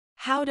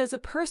How does a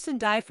person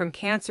die from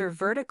cancer?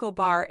 Vertical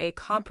bar, a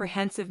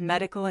comprehensive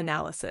medical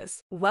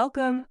analysis.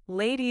 Welcome,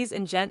 ladies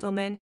and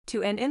gentlemen,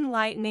 to an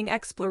enlightening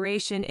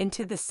exploration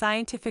into the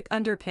scientific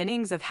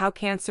underpinnings of how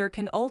cancer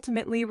can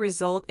ultimately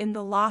result in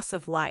the loss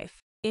of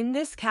life. In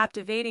this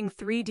captivating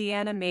 3D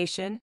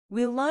animation,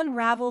 we'll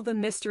unravel the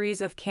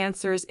mysteries of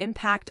cancer's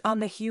impact on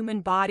the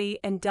human body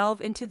and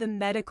delve into the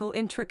medical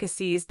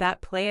intricacies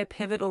that play a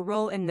pivotal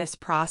role in this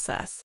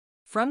process.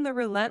 From the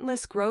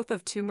relentless growth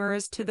of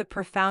tumors to the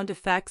profound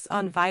effects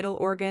on vital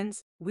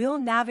organs, we'll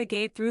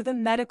navigate through the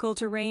medical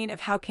terrain of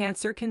how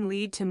cancer can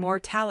lead to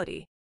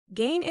mortality.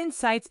 Gain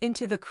insights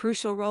into the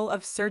crucial role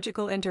of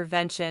surgical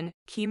intervention,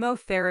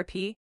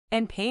 chemotherapy,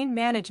 and pain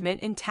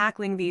management in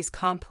tackling these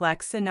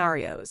complex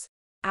scenarios.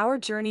 Our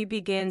journey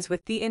begins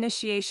with the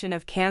initiation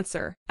of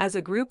cancer, as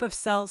a group of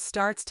cells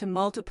starts to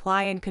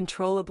multiply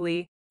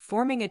uncontrollably,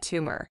 forming a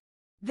tumor.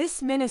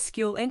 This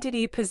minuscule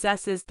entity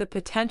possesses the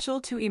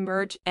potential to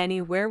emerge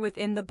anywhere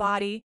within the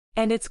body,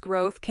 and its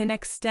growth can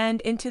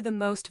extend into the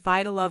most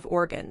vital of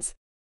organs.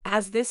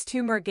 As this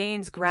tumor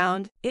gains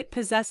ground, it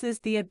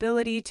possesses the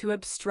ability to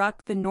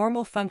obstruct the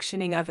normal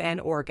functioning of an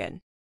organ.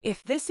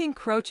 If this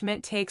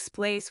encroachment takes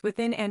place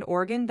within an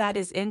organ that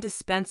is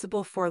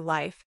indispensable for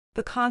life,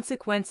 the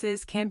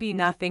consequences can be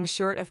nothing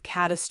short of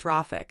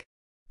catastrophic.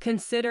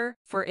 Consider,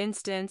 for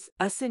instance,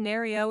 a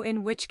scenario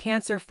in which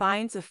cancer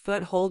finds a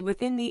foothold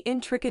within the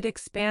intricate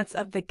expanse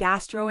of the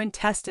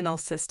gastrointestinal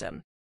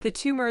system. The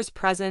tumor's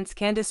presence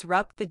can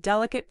disrupt the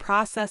delicate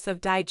process of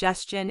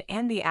digestion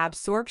and the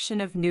absorption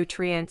of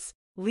nutrients,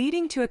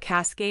 leading to a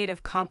cascade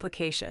of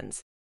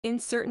complications. In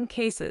certain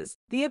cases,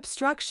 the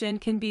obstruction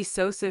can be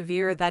so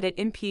severe that it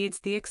impedes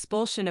the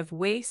expulsion of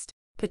waste,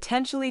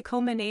 potentially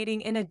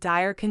culminating in a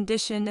dire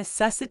condition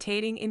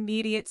necessitating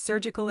immediate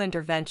surgical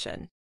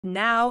intervention.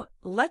 Now,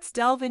 let's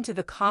delve into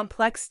the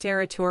complex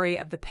territory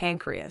of the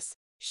pancreas.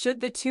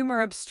 Should the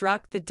tumor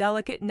obstruct the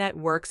delicate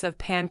networks of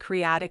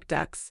pancreatic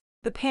ducts,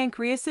 the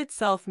pancreas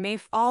itself may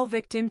fall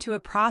victim to a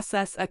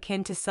process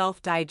akin to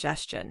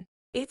self-digestion.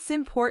 It's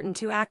important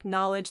to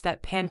acknowledge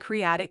that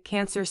pancreatic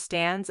cancer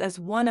stands as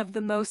one of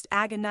the most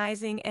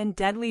agonizing and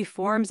deadly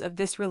forms of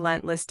this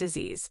relentless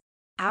disease.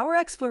 Our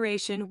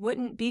exploration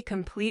wouldn't be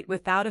complete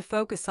without a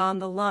focus on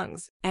the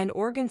lungs, an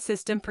organ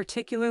system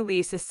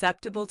particularly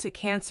susceptible to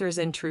cancer's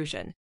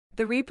intrusion.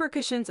 The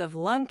repercussions of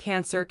lung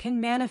cancer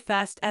can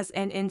manifest as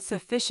an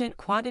insufficient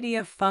quantity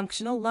of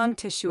functional lung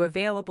tissue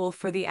available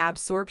for the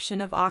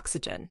absorption of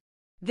oxygen.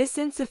 This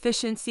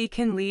insufficiency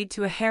can lead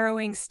to a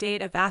harrowing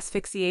state of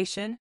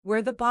asphyxiation,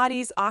 where the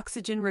body's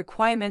oxygen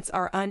requirements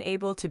are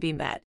unable to be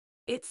met.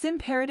 It's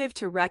imperative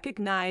to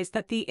recognize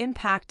that the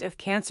impact of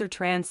cancer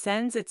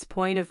transcends its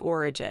point of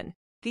origin.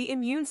 The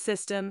immune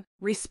system,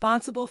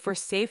 responsible for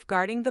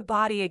safeguarding the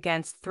body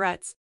against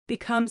threats,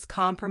 becomes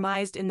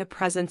compromised in the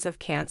presence of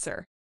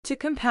cancer. To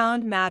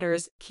compound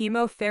matters,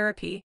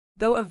 chemotherapy,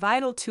 though a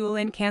vital tool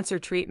in cancer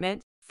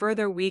treatment,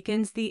 further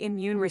weakens the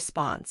immune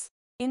response.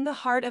 In the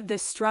heart of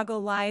this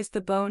struggle lies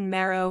the bone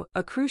marrow,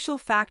 a crucial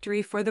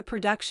factory for the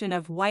production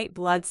of white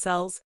blood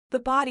cells, the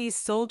body's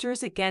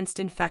soldiers against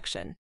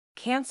infection.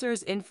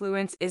 Cancer's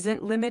influence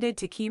isn't limited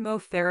to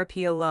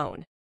chemotherapy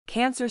alone.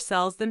 Cancer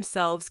cells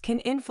themselves can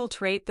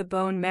infiltrate the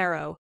bone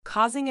marrow,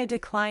 causing a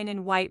decline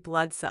in white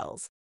blood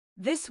cells.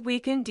 This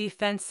weakened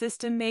defense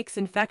system makes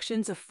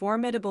infections a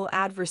formidable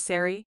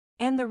adversary,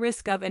 and the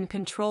risk of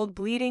uncontrolled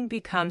bleeding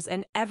becomes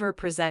an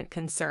ever-present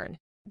concern.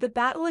 The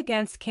battle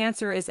against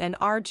cancer is an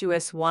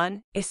arduous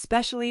one,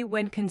 especially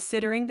when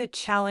considering the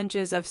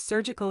challenges of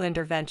surgical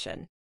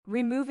intervention.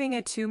 Removing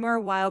a tumor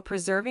while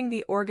preserving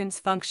the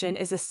organ's function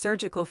is a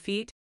surgical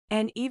feat,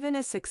 and even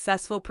a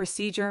successful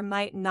procedure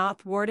might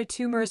not thwart a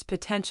tumor's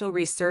potential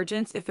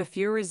resurgence if a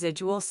few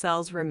residual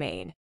cells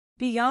remain.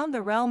 Beyond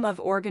the realm of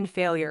organ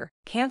failure,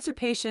 cancer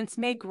patients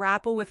may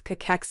grapple with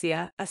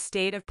cachexia, a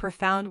state of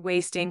profound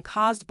wasting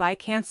caused by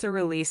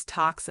cancer-released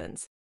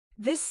toxins.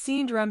 This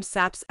syndrome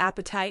saps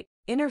appetite,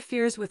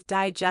 interferes with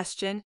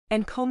digestion,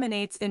 and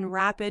culminates in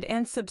rapid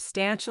and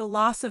substantial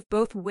loss of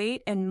both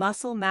weight and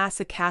muscle mass,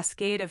 a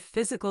cascade of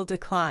physical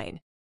decline.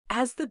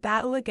 As the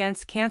battle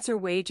against cancer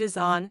wages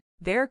on,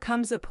 there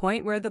comes a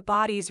point where the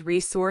body's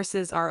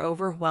resources are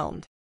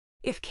overwhelmed.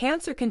 If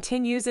cancer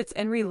continues its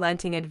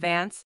unrelenting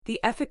advance, the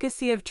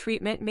efficacy of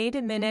treatment may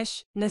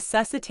diminish,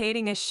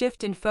 necessitating a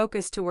shift in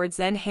focus towards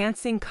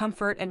enhancing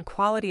comfort and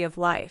quality of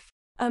life.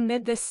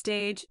 Amid this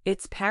stage,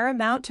 it's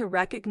paramount to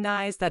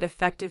recognize that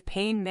effective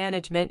pain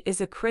management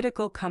is a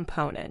critical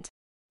component.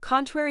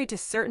 Contrary to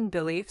certain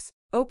beliefs,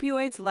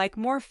 opioids like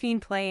morphine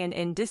play an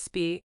indispensable